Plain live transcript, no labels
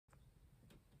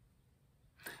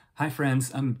Hi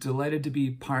friends, I'm delighted to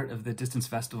be part of the Distance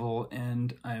Festival,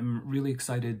 and I'm really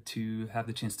excited to have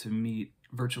the chance to meet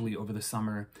virtually over the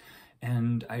summer.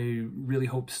 And I really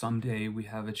hope someday we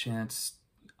have a chance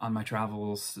on my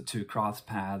travels to cross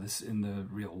paths in the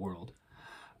real world.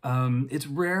 It's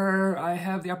rare I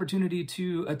have the opportunity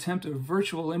to attempt a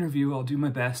virtual interview. I'll do my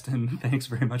best, and thanks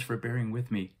very much for bearing with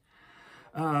me.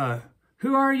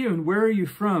 Who are you and where are you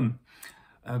from?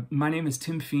 My name is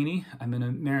Tim Feeney. I'm an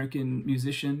American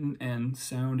musician and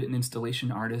sound and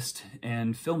installation artist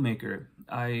and filmmaker.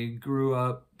 I grew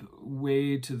up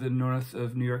way to the north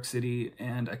of New York City,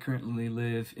 and I currently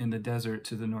live in the desert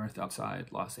to the north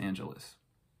outside Los Angeles.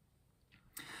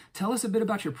 Tell us a bit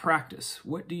about your practice.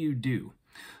 What do you do?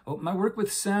 Well, my work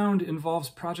with sound involves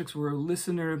projects where a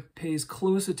listener pays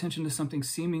close attention to something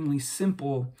seemingly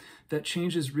simple that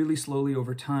changes really slowly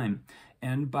over time.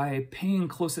 And by paying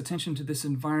close attention to this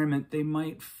environment, they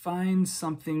might find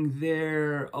something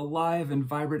there alive and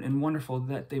vibrant and wonderful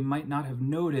that they might not have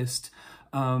noticed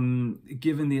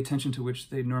given the attention to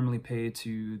which they normally pay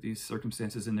to these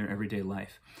circumstances in their everyday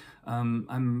life.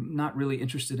 I'm not really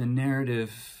interested in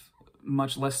narrative,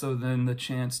 much less so than the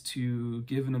chance to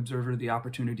give an observer the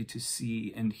opportunity to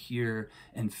see and hear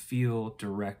and feel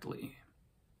directly.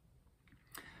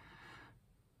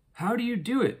 How do you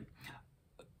do it?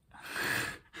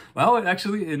 Well,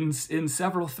 actually, in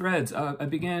several threads. I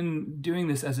began doing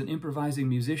this as an improvising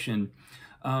musician,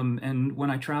 and when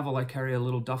I travel, I carry a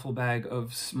little duffel bag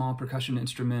of small percussion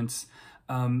instruments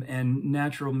and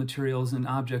natural materials and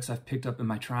objects I've picked up in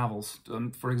my travels.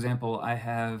 For example, I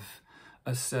have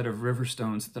a set of river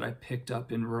stones that I picked up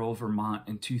in rural Vermont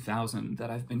in 2000 that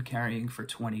I've been carrying for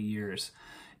 20 years.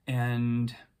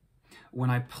 And when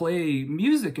I play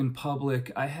music in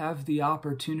public, I have the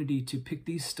opportunity to pick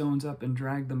these stones up and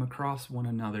drag them across one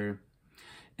another.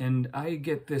 And I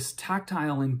get this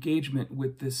tactile engagement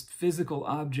with this physical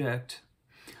object.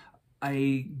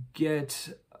 I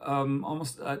get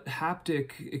almost a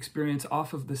haptic experience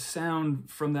off of the sound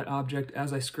from that object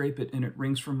as I scrape it and it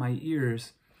rings from my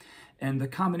ears. And the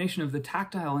combination of the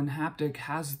tactile and haptic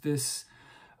has this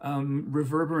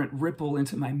reverberant ripple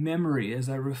into my memory as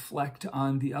I reflect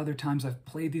on the other times I've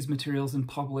played these materials in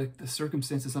public, the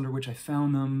circumstances under which I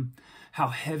found them, how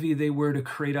heavy they were to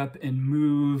crate up and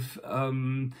move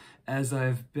as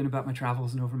I've been about my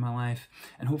travels and over my life.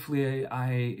 And hopefully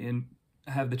I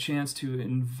have the chance to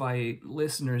invite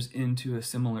listeners into a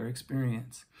similar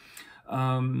experience.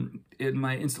 In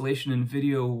my installation and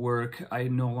video work, I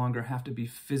no longer have to be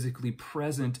physically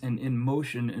present and in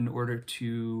motion in order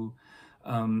to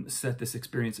set this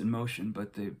experience in motion,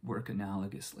 but they work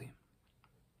analogously.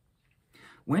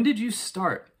 When did you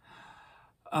start?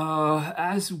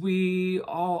 As we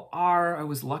all are, I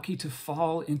was lucky to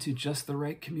fall into just the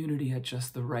right community at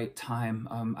just the right time.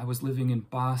 I was living in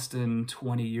Boston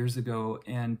 20 years ago,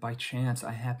 and by chance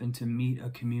I happened to meet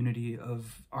a community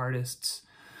of artists,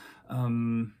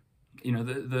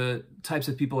 the types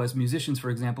of people as musicians, for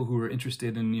example, who were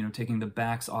interested in, taking the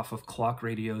backs off of clock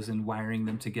radios and wiring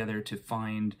them together to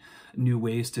find new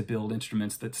ways to build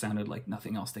instruments that sounded like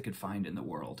nothing else they could find in the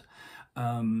world.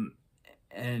 And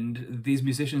these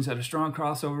musicians had a strong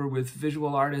crossover with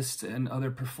visual artists and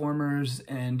other performers,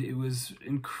 and it was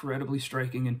incredibly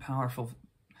striking and powerful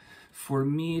for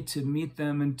me to meet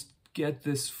them and get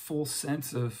this full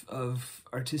sense of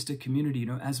artistic community,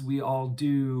 as we all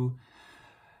do.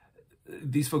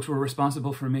 These folks were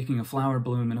responsible for making a flower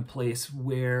bloom in a place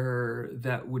where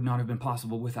that would not have been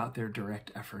possible without their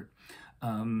direct effort.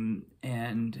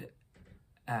 And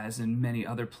as in many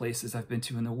other places I've been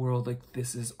to in the world,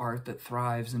 this is art that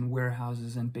thrives in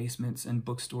warehouses and basements and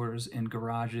bookstores and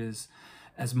garages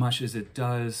as much as it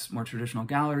does more traditional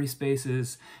gallery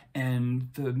spaces, and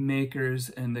the makers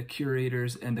and the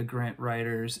curators and the grant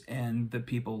writers and the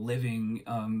people living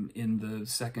in the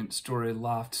second story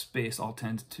loft space all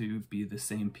tend to be the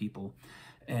same people.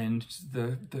 And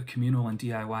the communal and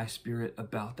DIY spirit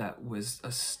about that was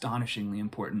astonishingly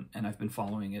important, and I've been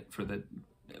following it for the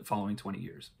following 20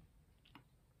 years.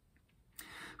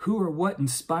 Who or what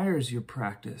inspires your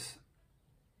practice?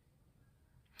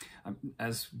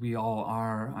 As we all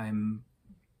are, I'm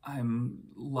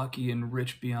lucky and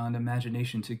rich beyond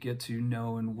imagination to get to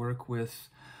know and work with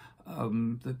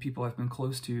the people I've been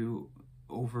close to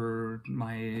over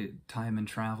my time and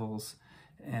travels,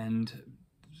 and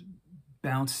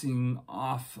bouncing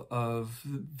off of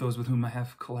those with whom I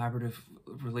have collaborative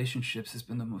relationships has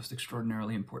been the most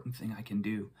extraordinarily important thing I can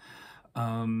do.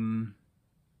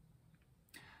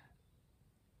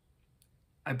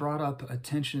 I brought up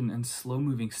attention and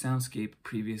slow-moving soundscape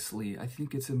previously. I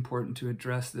think it's important to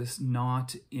address this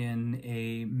not in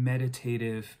a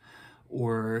meditative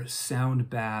or sound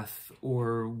bath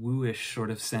or wooish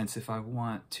sort of sense, if I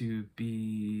want to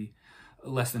be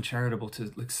less than charitable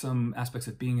to like some aspects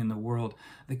of being in the world,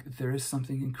 like there is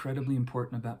something incredibly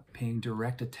important about paying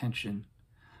direct attention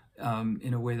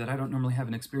in a way that I don't normally have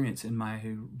an experience in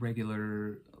my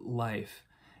regular life.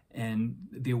 And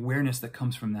the awareness that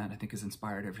comes from that, I think, has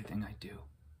inspired everything I do.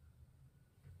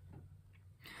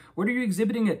 What are you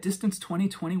exhibiting at Distance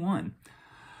 2021?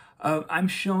 I'm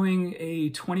showing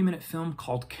a 20-minute film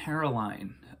called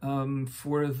Caroline.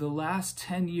 For the last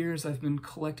 10 years, I've been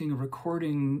collecting a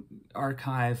recording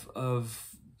archive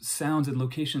of sounds and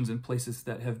locations and places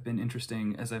that have been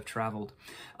interesting as I've traveled.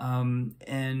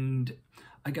 And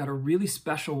I got a really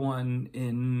special one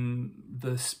in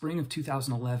the spring of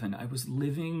 2011. I was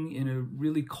living in a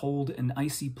really cold and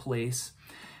icy place.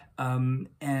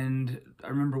 And I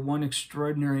remember one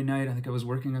extraordinary night, I think I was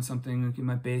working on something in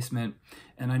my basement,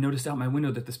 and I noticed out my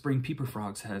window that the spring peeper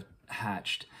frogs had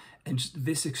hatched. And just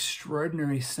this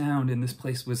extraordinary sound in this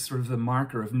place was sort of the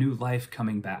marker of new life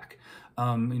coming back.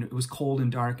 It was cold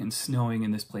and dark and snowing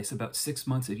in this place about 6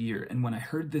 months a year. And when I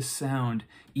heard this sound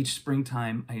each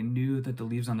springtime, I knew that the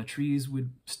leaves on the trees would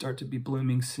start to be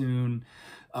blooming soon.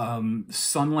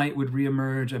 Sunlight would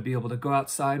reemerge. I'd be able to go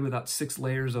outside without 6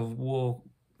 layers of wool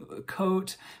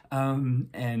coat,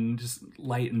 and just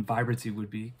light and vibrancy would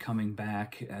be coming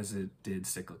back as it did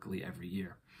cyclically every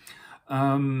year.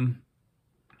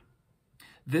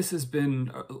 This has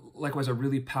been likewise a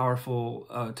really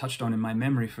powerful touchstone in my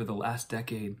memory for the last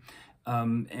decade.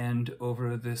 And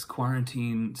over this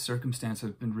quarantine circumstance,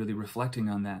 I've been really reflecting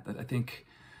on that I think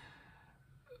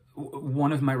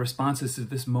one of my responses to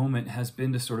this moment has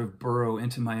been to sort of burrow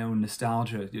into my own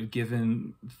nostalgia,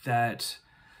 given that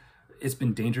it's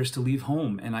been dangerous to leave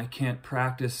home and I can't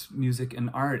practice music and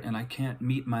art and I can't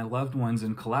meet my loved ones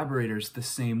and collaborators the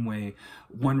same way.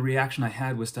 One reaction I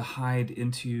had was to hide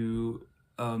into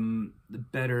the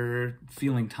better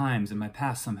feeling times in my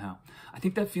past somehow. I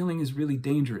think that feeling is really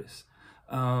dangerous.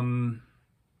 And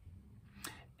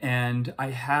I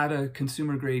had a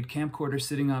consumer grade camcorder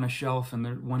sitting on a shelf,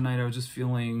 and one night I was just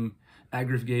feeling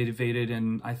aggravated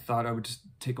and I thought I would just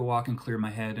take a walk and clear my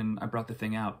head, and I brought the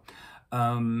thing out.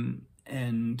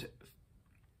 And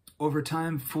over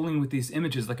time, fooling with these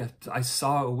images, like I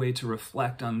saw a way to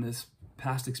reflect on this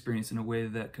past experience in a way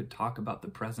that could talk about the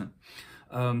present.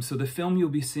 So the film you'll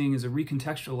be seeing is a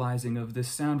recontextualizing of this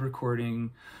sound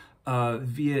recording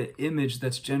via image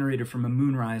that's generated from a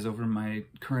moonrise over my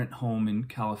current home in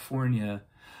California,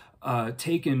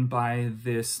 taken by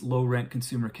this low-rent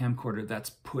consumer camcorder that's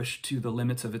pushed to the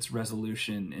limits of its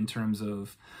resolution in terms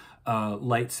of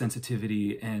light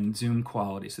sensitivity and zoom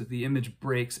quality. So the image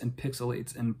breaks and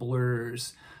pixelates and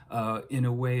blurs in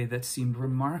a way that seemed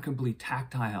remarkably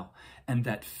tactile and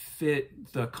that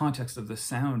fit the context of the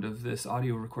sound of this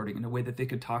audio recording in a way that they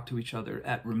could talk to each other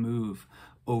at remove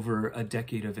over a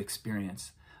decade of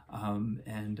experience.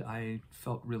 And I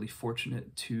felt really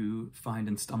fortunate to find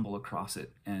and stumble across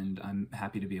it, and I'm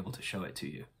happy to be able to show it to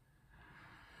you.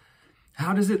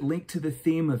 How does it link to the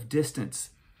theme of distance?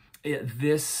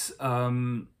 This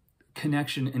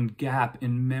connection and gap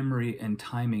in memory and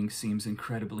timing seems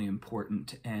incredibly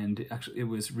important, and actually it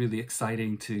was really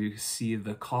exciting to see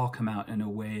the call come out in a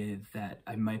way that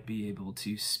I might be able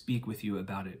to speak with you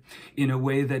about it in a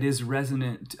way that is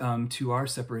resonant to our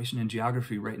separation in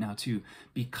geography right now too.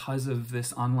 Because of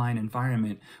this online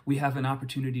environment, we have an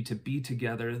opportunity to be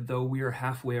together, though we are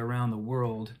halfway around the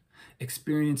world,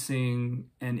 experiencing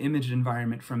an imaged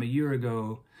environment from a year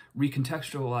ago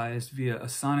recontextualized via a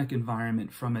sonic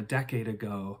environment from a decade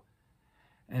ago.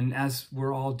 And as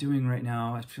we're all doing right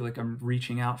now, I feel like I'm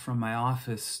reaching out from my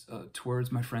office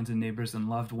towards my friends and neighbors and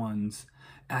loved ones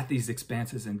at these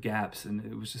expanses and gaps, and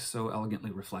it was just so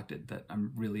elegantly reflected that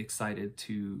I'm really excited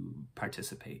to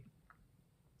participate.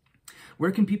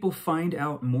 Where can people find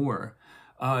out more?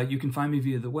 You can find me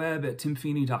via the web at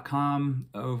timfeeney.com,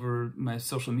 over my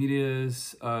social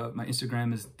medias. My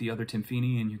Instagram is The Other Tim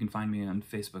Feeney, and you can find me on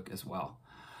Facebook as well.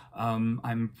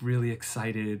 I'm really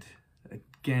excited,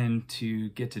 again, to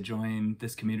get to join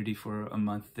this community for a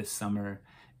month this summer,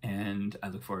 and I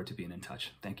look forward to being in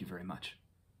touch. Thank you very much.